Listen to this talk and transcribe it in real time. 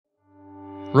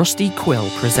Rusty Quill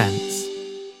presents.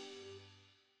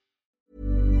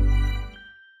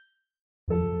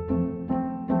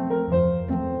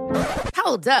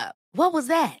 Hold up. What was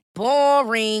that?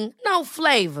 Boring. No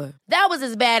flavor. That was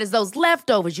as bad as those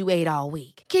leftovers you ate all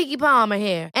week. Keke Palmer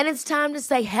here, and it's time to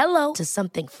say hello to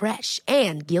something fresh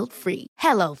and guilt-free.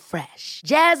 HelloFresh.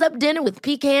 Jazz up dinner with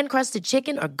pecan-crusted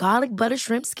chicken or garlic butter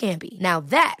shrimp scampi. Now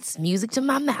that's music to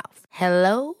my mouth.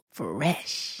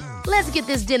 HelloFresh. Let's get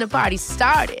this dinner party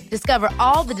started. Discover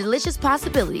all the delicious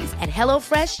possibilities at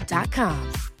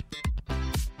HelloFresh.com.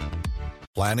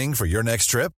 Planning for your next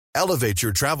trip? Elevate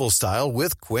your travel style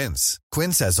with Quince.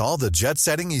 Quince has all the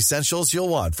jet-setting essentials you'll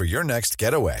want for your next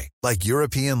getaway, like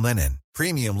European linen,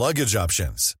 premium luggage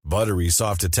options, buttery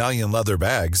soft Italian leather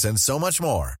bags, and so much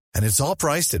more. And it's all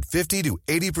priced at 50 to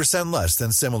 80% less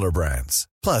than similar brands.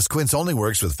 Plus, Quince only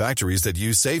works with factories that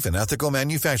use safe and ethical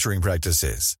manufacturing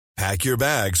practices. Pack your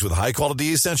bags with high-quality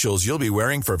essentials you'll be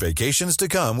wearing for vacations to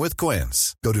come with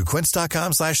Quince. Go to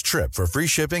quince.com/trip for free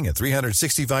shipping and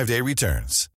 365-day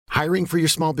returns. Hiring for your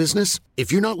small business?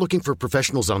 If you're not looking for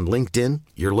professionals on LinkedIn,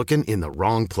 you're looking in the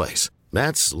wrong place.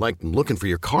 That's like looking for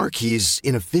your car keys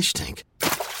in a fish tank.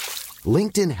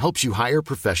 LinkedIn helps you hire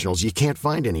professionals you can't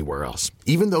find anywhere else,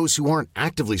 even those who aren't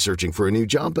actively searching for a new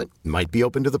job but might be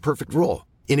open to the perfect role.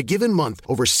 In a given month,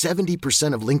 over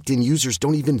 70% of LinkedIn users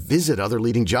don't even visit other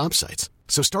leading job sites.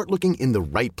 So start looking in the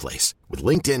right place. With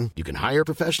LinkedIn, you can hire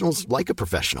professionals like a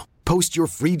professional. Post your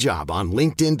free job on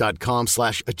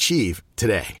linkedin.com/achieve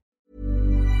today.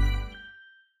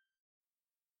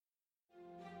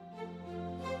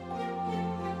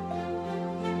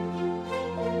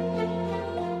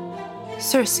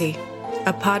 Circe,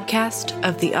 a podcast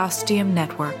of the Ostium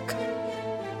Network.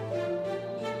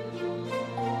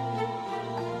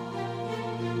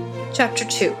 Chapter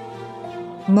 2.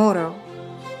 Moro.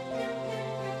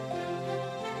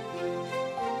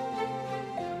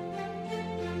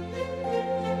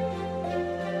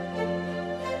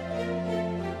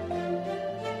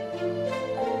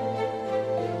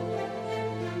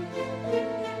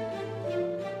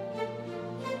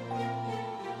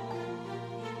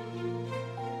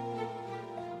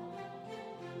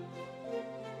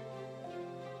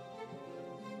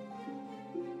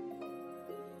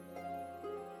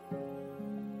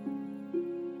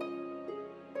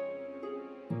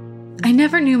 I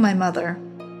never knew my mother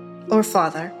or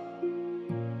father,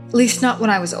 at least not when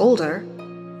I was older.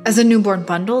 As a newborn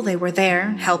bundle, they were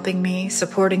there, helping me,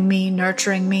 supporting me,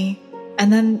 nurturing me,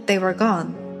 and then they were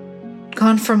gone.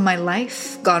 Gone from my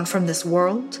life, gone from this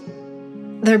world.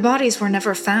 Their bodies were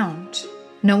never found.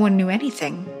 No one knew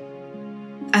anything.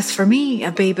 As for me,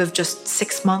 a babe of just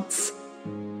 6 months,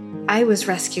 I was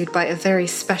rescued by a very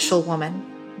special woman.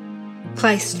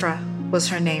 Clystra was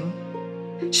her name.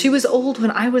 She was old when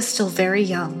I was still very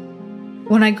young.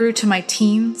 When I grew to my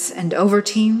teens and over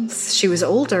teens, she was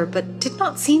older but did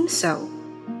not seem so.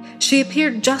 She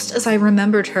appeared just as I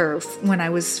remembered her when I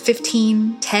was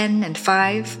 15, 10, and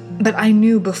 5, but I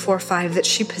knew before 5 that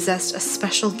she possessed a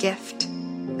special gift,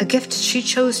 a gift she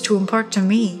chose to impart to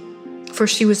me, for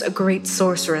she was a great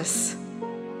sorceress,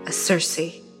 a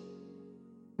Circe.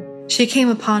 She came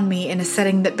upon me in a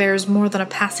setting that bears more than a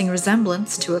passing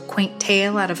resemblance to a quaint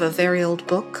tale out of a very old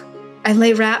book. I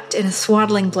lay wrapped in a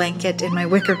swaddling blanket in my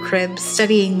wicker crib,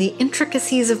 studying the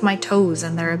intricacies of my toes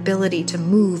and their ability to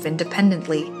move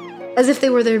independently, as if they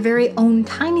were their very own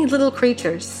tiny little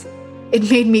creatures. It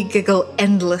made me giggle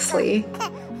endlessly.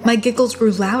 My giggles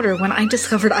grew louder when I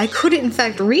discovered I could in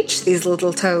fact reach these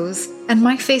little toes, and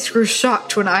my face grew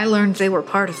shocked when I learned they were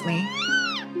part of me.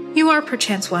 You are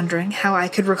perchance wondering how I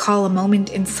could recall a moment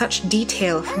in such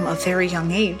detail from a very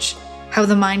young age, how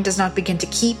the mind does not begin to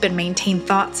keep and maintain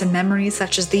thoughts and memories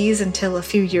such as these until a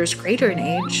few years greater in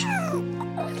age.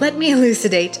 Let me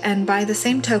elucidate, and by the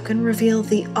same token reveal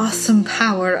the awesome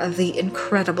power of the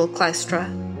incredible Clystra.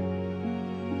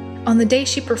 On the day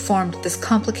she performed this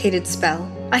complicated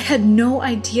spell, I had no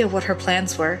idea what her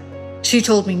plans were. She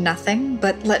told me nothing,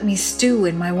 but let me stew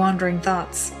in my wandering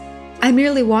thoughts. I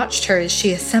merely watched her as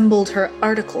she assembled her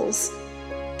articles,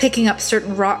 picking up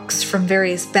certain rocks from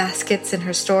various baskets in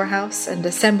her storehouse and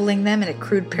assembling them in a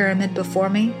crude pyramid before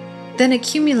me, then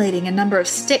accumulating a number of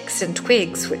sticks and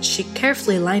twigs which she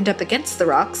carefully lined up against the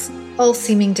rocks, all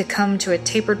seeming to come to a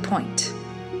tapered point.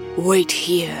 Wait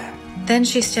here. Then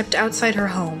she stepped outside her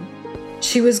home.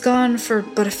 She was gone for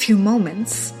but a few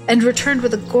moments, and returned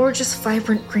with a gorgeous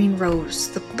vibrant green rose,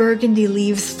 the burgundy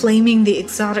leaves flaming the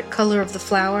exotic color of the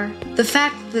flower. The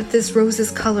fact that this rose's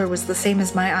color was the same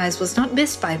as my eyes was not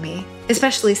missed by me,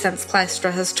 especially since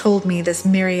Clystra has told me this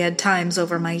myriad times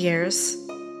over my years.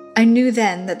 I knew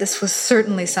then that this was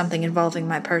certainly something involving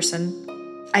my person.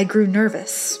 I grew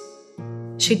nervous.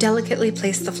 She delicately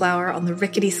placed the flower on the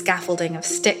rickety scaffolding of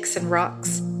sticks and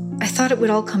rocks. I thought it would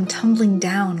all come tumbling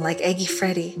down like Eggy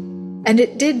Freddy. And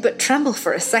it did but tremble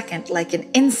for a second like an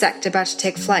insect about to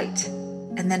take flight,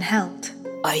 and then held.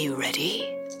 Are you ready?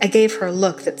 I gave her a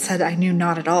look that said I knew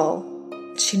not at all.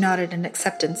 She nodded in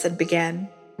acceptance and began.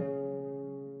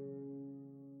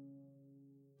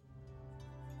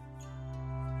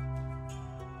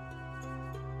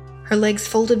 Her legs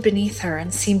folded beneath her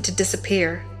and seemed to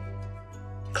disappear.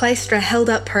 Clystra held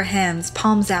up her hands,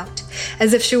 palms out,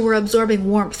 as if she were absorbing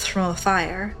warmth from a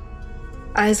fire.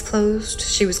 Eyes closed,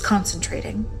 she was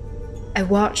concentrating. I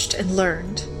watched and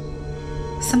learned.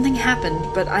 Something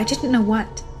happened, but I didn't know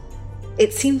what.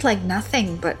 It seemed like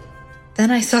nothing, but then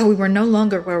I saw we were no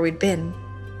longer where we'd been.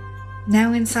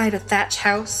 Now inside a thatch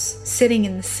house, sitting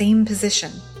in the same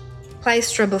position.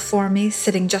 Clystra before me,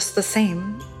 sitting just the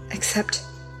same, except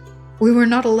we were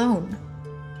not alone.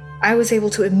 I was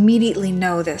able to immediately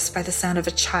know this by the sound of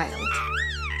a child.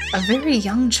 A very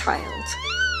young child.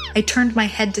 I turned my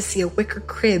head to see a wicker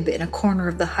crib in a corner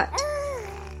of the hut.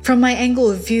 From my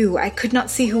angle of view, I could not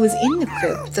see who was in the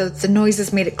crib, though the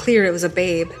noises made it clear it was a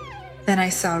babe. Then I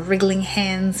saw wriggling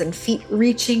hands and feet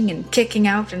reaching and kicking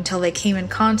out until they came in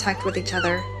contact with each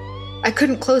other. I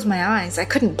couldn't close my eyes. I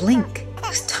couldn't blink.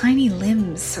 Those tiny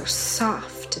limbs, so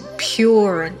soft and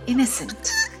pure and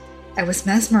innocent. I was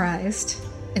mesmerized,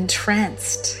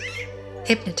 entranced,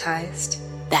 hypnotized.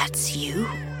 That's you?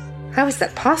 How is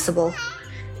that possible?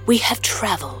 We have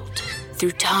traveled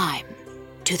through time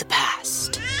to the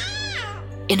past.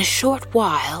 In a short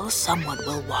while, someone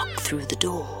will walk through the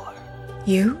door.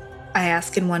 You? I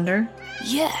ask in wonder.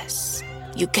 Yes,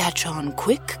 you catch on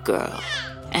quick, girl.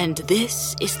 And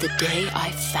this is the day I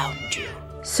found you.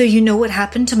 So you know what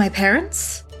happened to my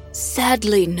parents?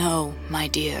 Sadly, no, my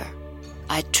dear.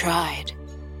 I tried.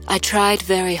 I tried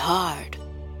very hard.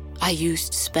 I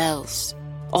used spells,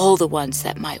 all the ones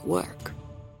that might work.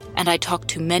 And I talked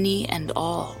to many and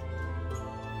all.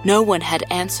 No one had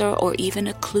answer or even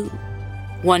a clue.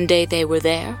 One day they were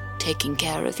there, taking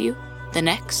care of you. The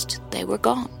next, they were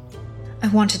gone. I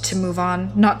wanted to move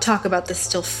on, not talk about this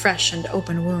still fresh and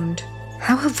open wound.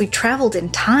 How have we traveled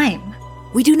in time?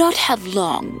 We do not have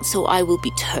long, so I will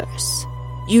be terse.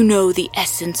 You know the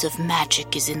essence of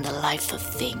magic is in the life of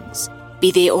things,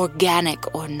 be they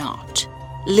organic or not,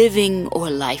 living or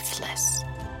lifeless.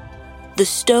 The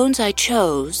stones I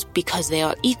chose because they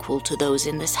are equal to those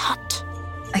in this hut.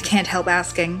 I can't help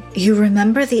asking, you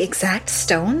remember the exact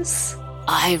stones?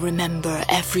 I remember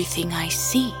everything I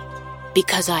see,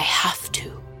 because I have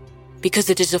to, because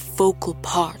it is a focal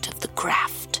part of the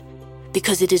craft,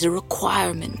 because it is a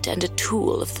requirement and a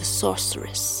tool of the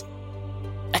sorceress,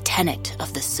 a tenet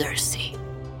of the Circe.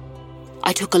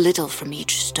 I took a little from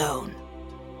each stone.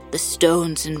 The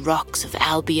stones and rocks of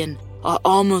Albion are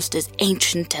almost as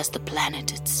ancient as the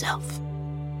planet itself.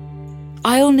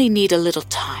 I only need a little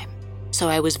time, so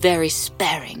I was very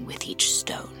sparing with each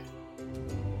stone.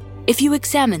 If you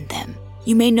examine them,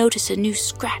 you may notice a new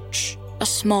scratch, a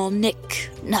small nick,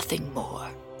 nothing more.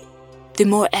 The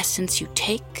more essence you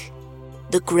take,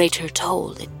 the greater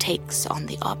toll it takes on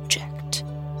the object.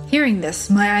 Hearing this,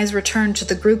 my eyes returned to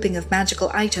the grouping of magical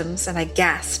items, and I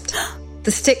gasped.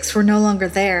 The sticks were no longer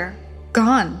there,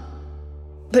 gone.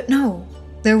 But no,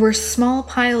 there were small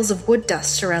piles of wood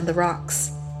dust around the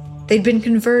rocks. They'd been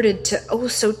converted to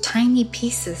oh-so tiny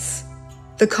pieces.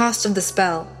 The cost of the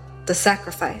spell, the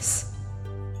sacrifice.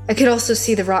 I could also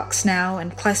see the rocks now,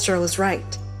 and Clystra was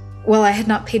right. While I had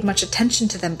not paid much attention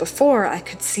to them before, I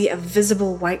could see a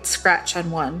visible white scratch on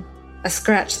one, a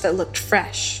scratch that looked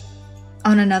fresh.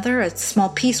 On another, a small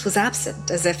piece was absent,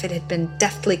 as if it had been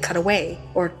deftly cut away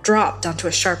or dropped onto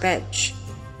a sharp edge.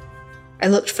 I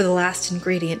looked for the last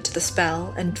ingredient to the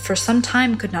spell, and for some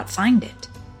time could not find it.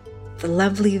 The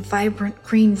lovely, vibrant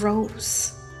green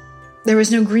rose. There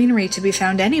was no greenery to be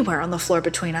found anywhere on the floor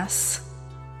between us.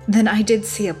 Then I did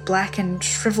see a blackened,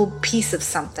 shriveled piece of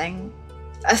something.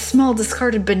 A small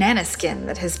discarded banana skin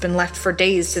that has been left for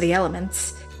days to the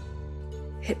elements.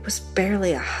 It was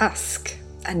barely a husk,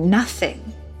 a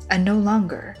nothing, a no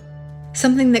longer.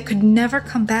 Something that could never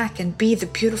come back and be the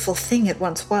beautiful thing it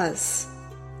once was.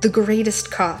 The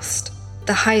greatest cost,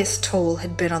 the highest toll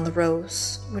had been on the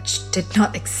rose, which did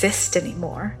not exist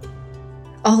anymore.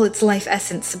 All its life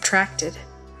essence subtracted,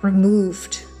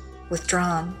 removed,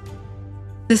 withdrawn.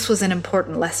 This was an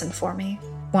important lesson for me,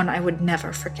 one I would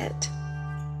never forget.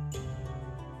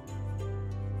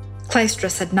 Clystra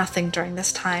said nothing during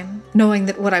this time, knowing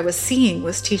that what I was seeing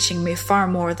was teaching me far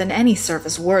more than any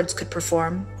service words could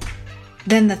perform.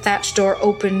 Then the thatch door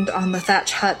opened on the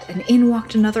thatch hut, and in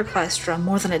walked another Clystra,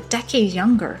 more than a decade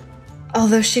younger,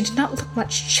 although she did not look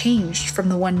much changed from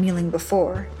the one kneeling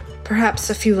before. Perhaps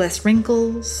a few less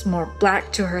wrinkles, more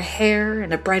black to her hair,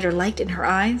 and a brighter light in her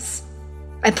eyes.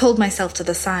 I pulled myself to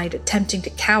the side, attempting to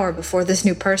cower before this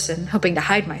new person, hoping to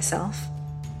hide myself.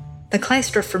 The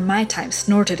Clystra from my time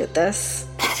snorted at this.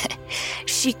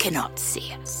 She cannot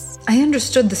see us. I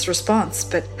understood this response,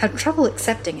 but had trouble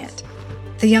accepting it.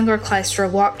 The younger Clystra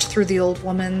walked through the old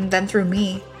woman, then through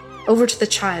me, over to the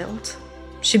child.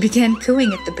 She began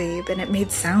cooing at the babe, and it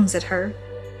made sounds at her.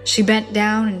 She bent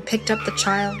down and picked up the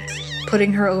child,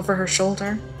 putting her over her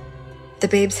shoulder. The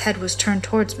babe's head was turned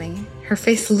towards me, her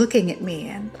face looking at me,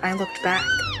 and I looked back.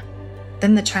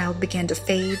 Then the child began to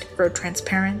fade, grow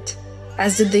transparent,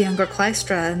 as did the younger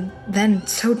Clystra, and then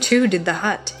so too did the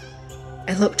hut.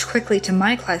 I looked quickly to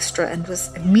my Clystra and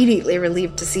was immediately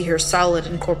relieved to see her solid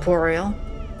and corporeal.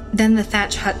 Then the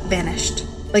thatch hut vanished,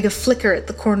 like a flicker at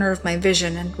the corner of my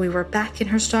vision, and we were back in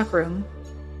her stockroom.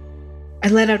 I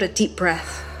let out a deep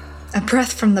breath. A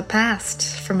breath from the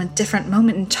past, from a different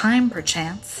moment in time,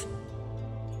 perchance.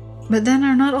 But then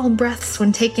are not all breaths,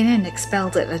 when taken in,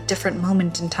 expelled at a different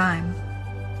moment in time?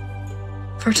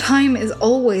 For time is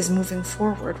always moving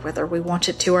forward, whether we want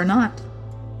it to or not.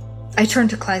 I turned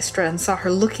to Clystra and saw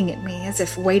her looking at me as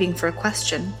if waiting for a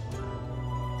question.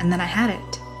 And then I had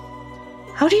it.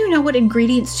 How do you know what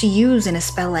ingredients to use in a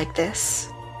spell like this?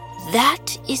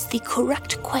 That is the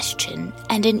correct question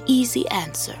and an easy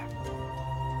answer.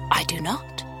 I do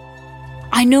not.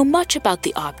 I know much about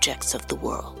the objects of the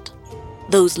world,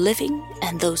 those living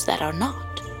and those that are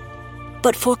not.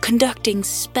 But for conducting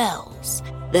spells,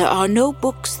 there are no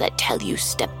books that tell you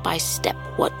step by step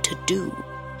what to do,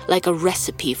 like a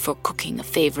recipe for cooking a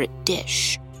favorite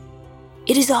dish.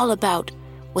 It is all about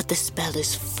what the spell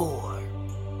is for,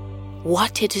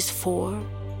 what it is for,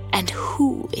 and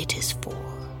who it is for.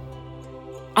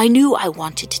 I knew I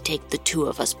wanted to take the two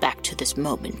of us back to this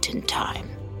moment in time.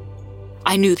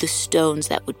 I knew the stones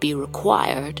that would be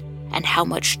required and how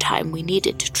much time we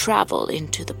needed to travel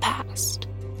into the past.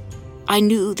 I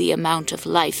knew the amount of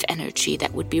life energy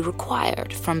that would be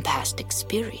required from past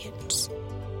experience.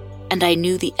 And I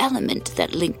knew the element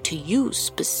that linked to you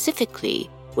specifically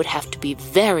would have to be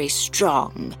very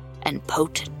strong and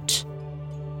potent.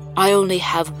 I only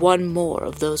have one more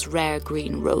of those rare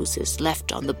green roses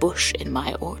left on the bush in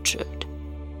my orchard.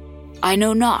 I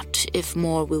know not if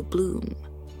more will bloom,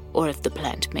 or if the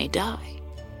plant may die.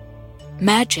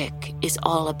 Magic is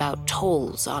all about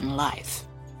tolls on life.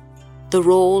 The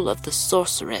role of the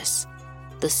sorceress,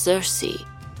 the Circe,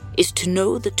 is to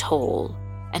know the toll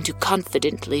and to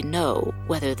confidently know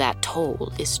whether that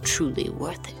toll is truly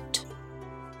worth it.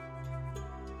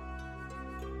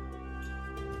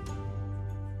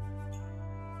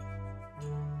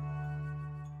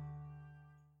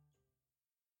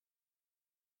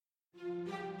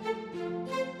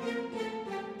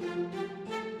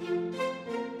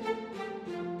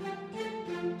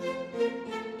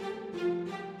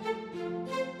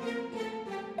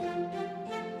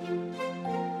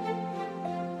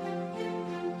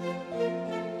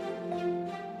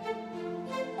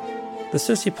 The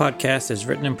Circe podcast is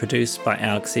written and produced by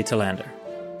Alex C. Talander.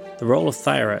 The role of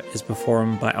Thyra is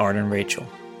performed by Arden Rachel.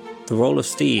 The role of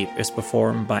Steve is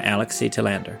performed by Alex C.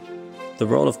 Talander. The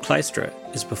role of Clystra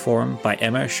is performed by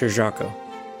Emma Shirjako.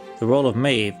 The role of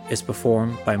Maeve is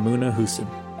performed by Muna Hussein.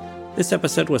 This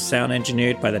episode was sound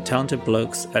engineered by the talented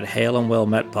blokes at Hail and Well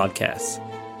Met Podcasts.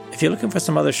 If you're looking for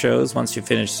some other shows once you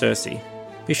finish Circe,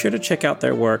 be sure to check out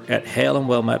their work at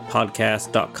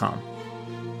hailandwellmetpodcast.com.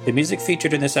 The music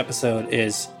featured in this episode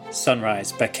is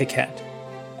Sunrise by Kick Hat,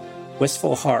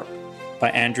 Wistful Harp by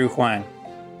Andrew Huang,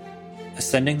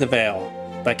 Ascending the Veil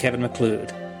by Kevin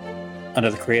McLeod,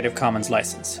 under the Creative Commons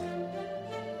license.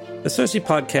 The Circe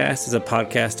podcast is a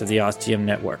podcast of the Ostium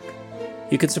Network.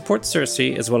 You can support Circe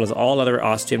as well as all other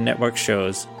Ostium Network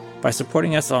shows by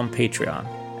supporting us on Patreon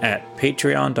at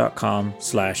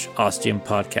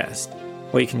patreon.com/ostiumpodcast,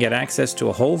 where you can get access to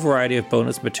a whole variety of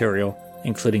bonus material,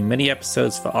 including mini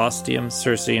episodes for Ostium,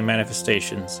 Circe, and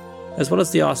Manifestations, as well as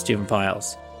the Ostium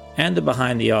Files, and the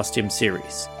Behind the Ostium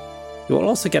series. You will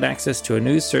also get access to a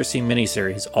new Circe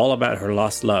miniseries all about her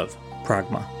lost love,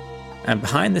 Pragma, and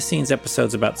behind-the-scenes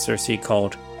episodes about Circe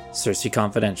called Circe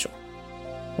Confidential.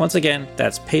 Once again,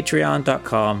 that's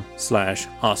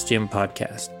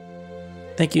patreon.com/ostiumpodcast.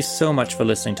 Thank you so much for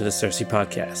listening to the Circe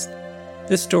podcast.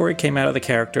 This story came out of the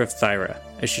character of Thyra,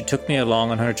 as she took me along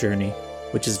on her journey,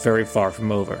 which is very far from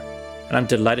over, and I'm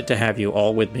delighted to have you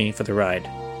all with me for the ride.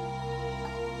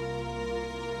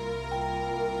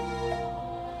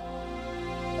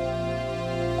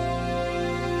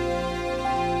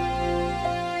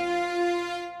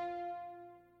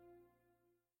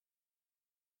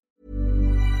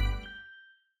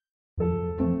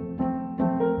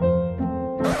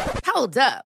 Hold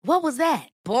up. What was that?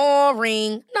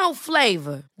 Boring. No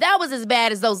flavor. That was as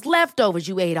bad as those leftovers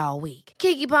you ate all week.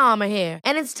 Keke Palmer here,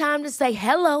 and it's time to say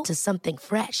hello to something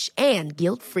fresh and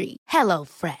guilt-free.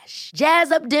 HelloFresh.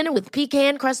 Jazz up dinner with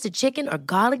pecan-crusted chicken or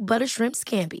garlic butter shrimp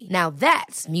scampi. Now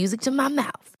that's music to my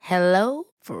mouth.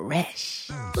 HelloFresh.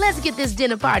 Let's get this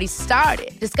dinner party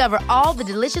started. Discover all the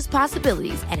delicious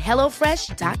possibilities at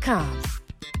HelloFresh.com.